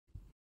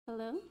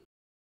Hello,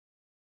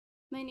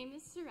 my name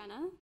is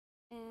Serena,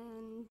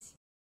 and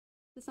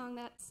the song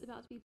that's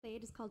about to be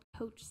played is called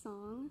Coach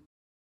Song.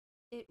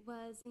 It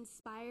was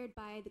inspired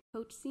by the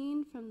coach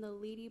scene from the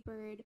Lady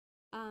Bird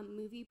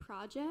movie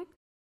project.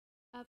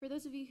 For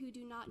those of you who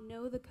do not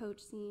know the coach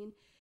scene,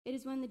 it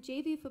is when the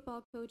JV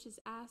football coach is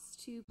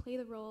asked to play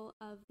the role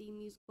of the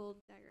musical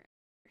director.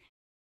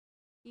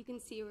 You can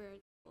see where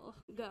it will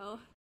go.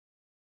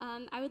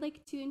 I would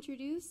like to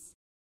introduce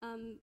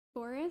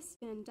Boris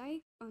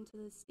VanDyke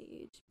onto the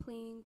stage,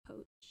 playing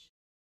Coach.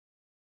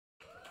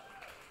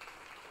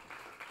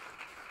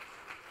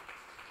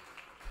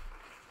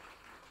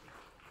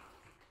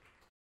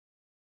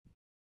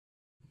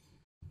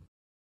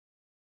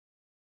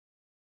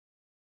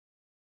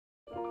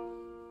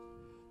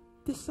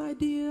 This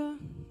idea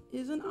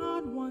is an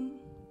odd one,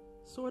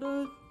 sort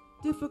of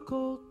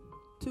difficult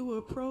to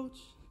approach.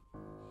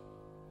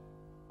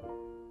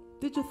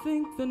 Did you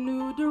think the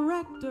new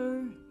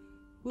director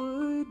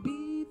would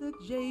be the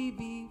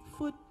JV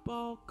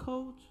football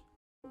coach?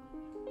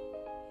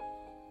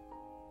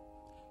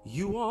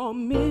 You all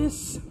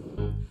miss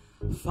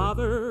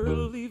Father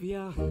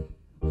Olivia.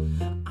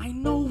 I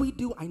know we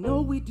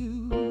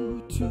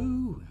do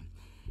too.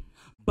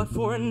 But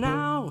for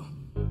now,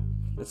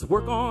 let's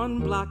work on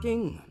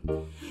blocking.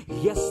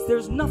 Yes,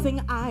 there's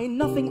nothing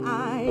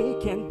I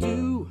can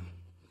do.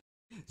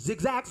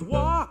 Zigzags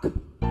walk to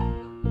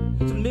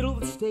the middle of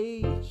the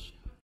stage.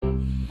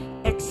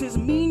 X's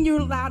mean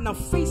you're loud, now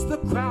face the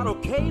crowd.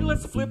 Okay,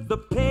 let's flip the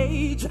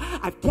page.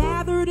 I've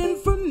gathered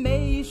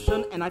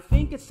information, and I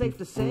think it's safe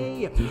to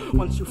say,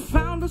 once you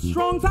found a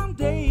strong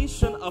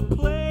foundation, a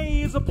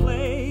play is a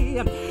play.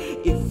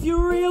 If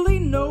you really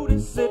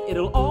notice it,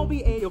 it'll all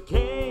be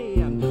a-okay.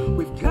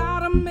 We've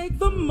gotta make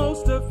the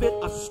most of it.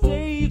 A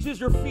stage is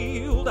your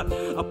field,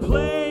 a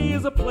play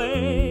is a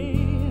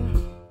play.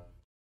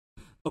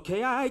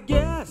 Okay, I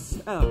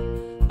guess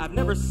I've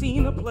never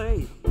seen a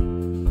play,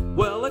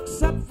 well,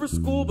 except for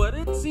school, but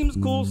it seems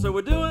cool, so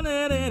we're doing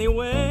it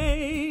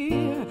anyway.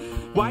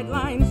 White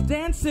lines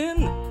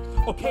dancing,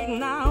 okay,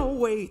 now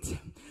wait.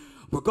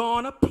 We're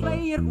gonna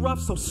play it rough,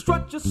 so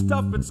strut your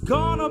stuff, it's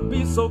gonna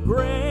be so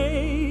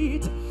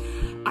great.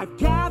 I've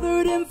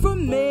gathered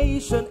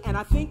information, and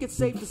I think it's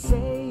safe to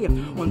say,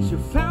 once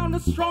you've found a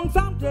strong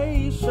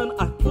foundation,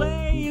 a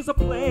play is a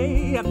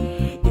play.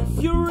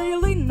 If you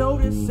really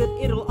notice it,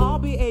 it'll all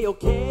be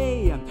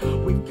a-okay.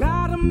 We've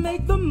gotta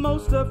make the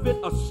most of it.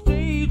 A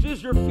stage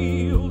is your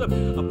field, a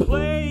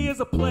play is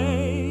a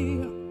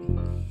play.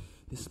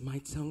 This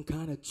might sound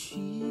kinda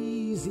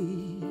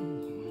cheesy,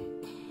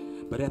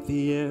 but at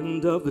the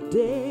end of the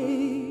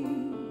day,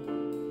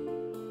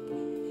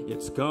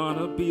 it's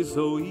gonna be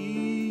so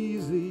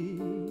easy.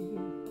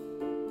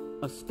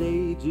 A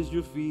stage is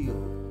your field,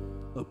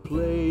 a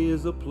play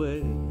is a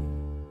play.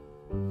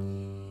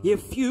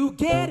 If you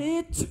get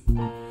it,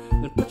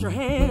 then put your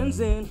hands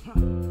in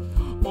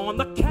on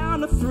the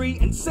count of 3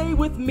 and say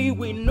with me,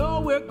 we know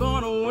we're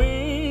gonna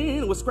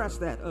win. Well, scratch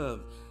that,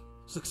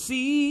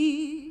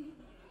 succeed.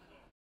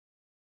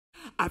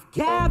 I've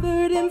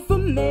gathered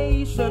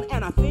information,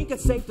 and I think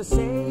it's safe to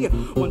say,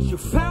 once you've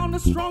found a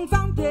strong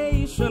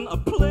foundation, a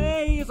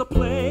play is a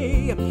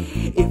play.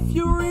 If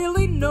you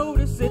really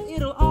notice it,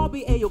 it'll all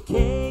be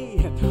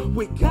a-okay.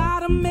 We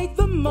gotta make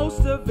the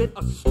most of it.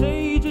 A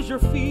stage is your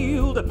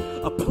field,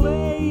 a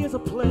play is a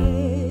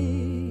play.